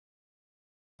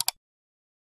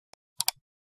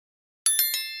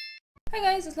Hi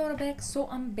guys, it's Laura back. So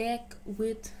I'm back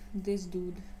with this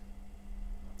dude.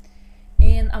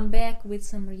 And I'm back with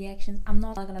some reactions. I'm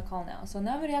not gonna call now. So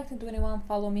now I'm reacting to anyone,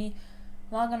 follow me.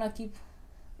 I'm not gonna keep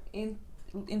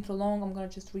intro long. I'm gonna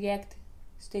just react,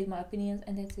 state my opinions,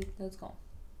 and that's it. Let's go.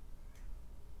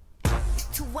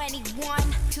 21,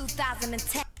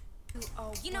 2010.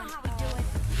 You know how we do it.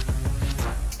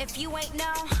 If you ain't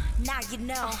know, now you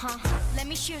know. Let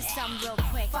me shoot some real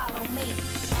quick. Follow me.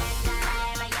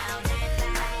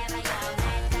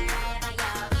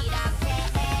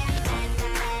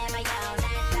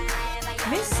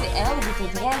 Missy L with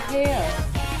the dark hair.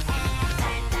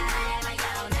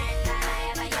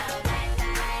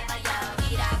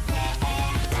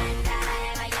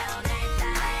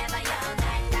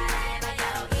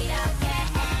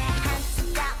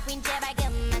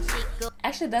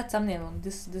 Actually, that thumbnail,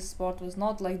 this part was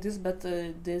not like this, but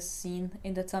this scene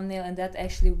in the thumbnail, and that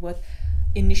actually what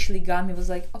initially got me was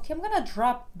like, okay, I'm gonna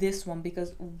drop this one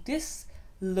because this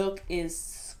look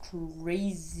is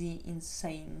crazy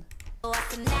insane.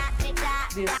 That's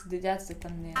the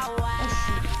thumbnail. Oh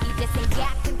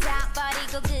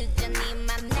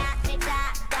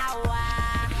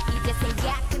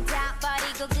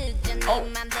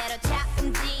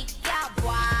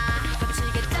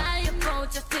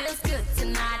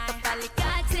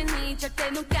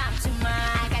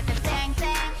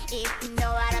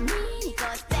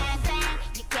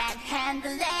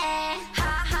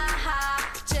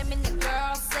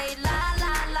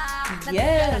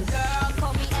yes. Let's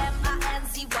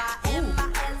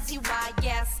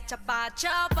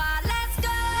go.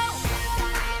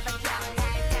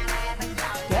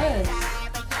 Yes.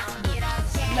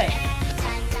 Slay.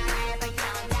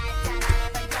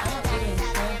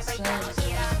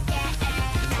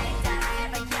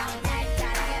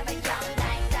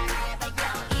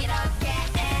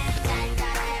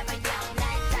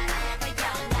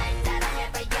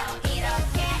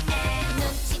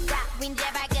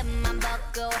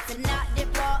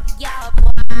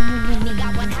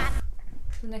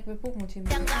 nek 왜 꼭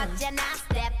묻히면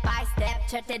step by step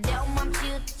절대로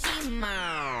멈추지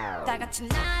마. 다 같이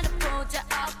나를 보자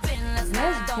up in let's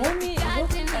go. Bonnie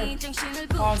갈등이 정신을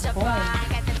붙잡아.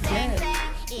 Yes.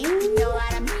 If you know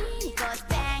what I mean, it goes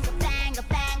bang bang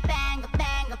bang bang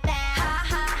bang bang. Ha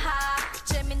ha ha.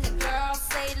 재밌는 girl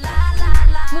say la la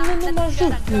la. No,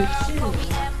 call me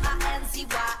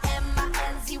M-I-N-Z-Y,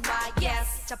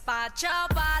 yes.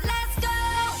 잡아, let's go.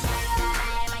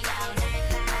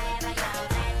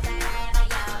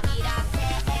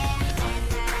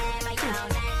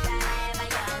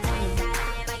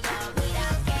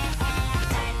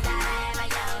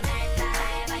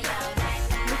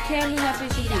 Can you have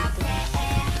it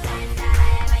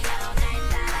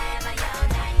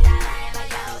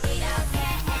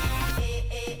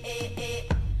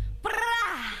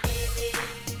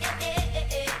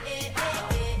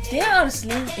They are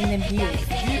asleep in the hill.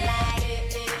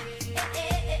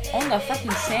 On the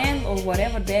fucking sand or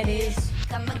whatever that is.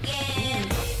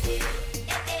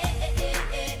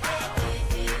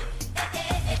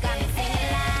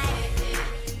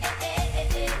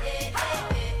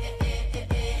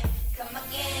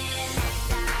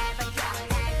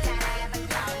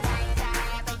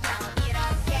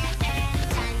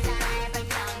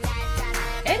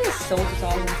 It is so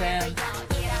 2010.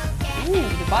 Ooh,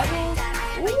 the Bible.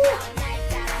 Ooh.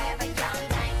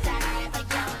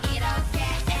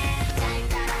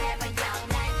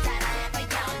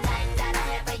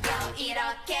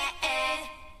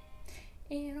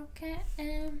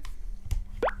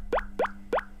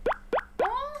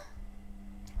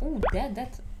 Oh,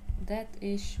 that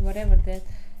is whatever that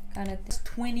kind of thing.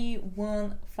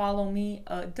 21 follow me.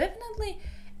 Definitely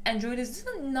enjoy this. This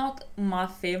is not my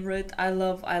favorite. I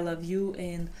love you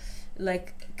and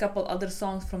like a couple other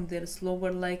songs from their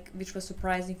slower, like, which was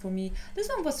surprising for me. This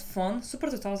one was fun, super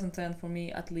 2010 for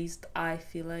me, at least. I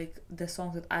feel like the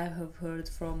songs that I have heard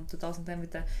from 2010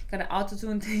 with the kind of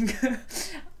auto-tune thing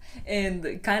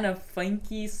and kind of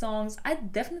funky songs, I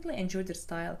definitely enjoyed their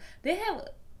style. They have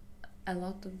a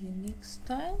lot of unique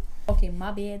style. Okay,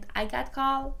 my bad, I got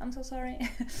called, I'm so sorry.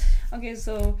 Okay,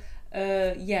 so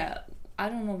yeah, I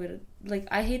don't know where, like,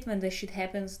 I hate when that shit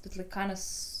happens, that like kind of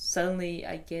suddenly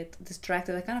I get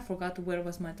distracted. I kind of forgot where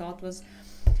was my thought was,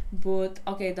 but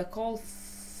okay, the call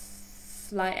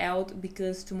fly out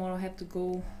because tomorrow I have to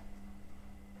go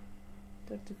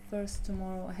 31st.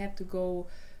 Tomorrow I have to go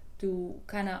to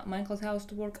kind of my uncle's house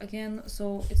to work again,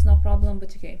 so it's no problem.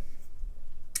 But okay,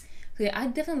 so yeah, I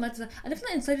definitely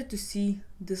excited to see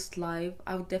this live.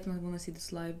 I would definitely want to see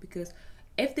this live because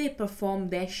if they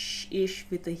perform that ish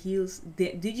with the heels,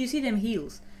 did you see them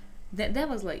heels? That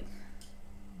was like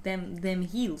them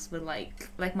heels were like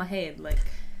my head, like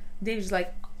they was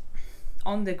like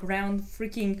on the ground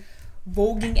freaking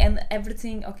voguing and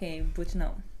everything. Okay, but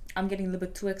no, I'm getting a little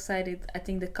bit too excited. I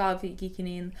think the coffee kicking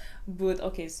in. But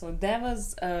okay, so that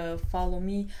was Follow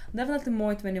Me. Definitely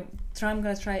more 20. I'm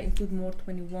gonna try include more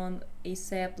 21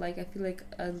 ASAP. Like I feel like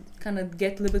I kind of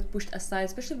get a little bit pushed aside,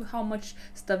 especially with how much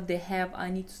stuff they have. I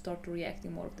need to start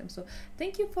reacting more of them. So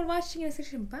thank you for watching,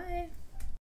 and bye.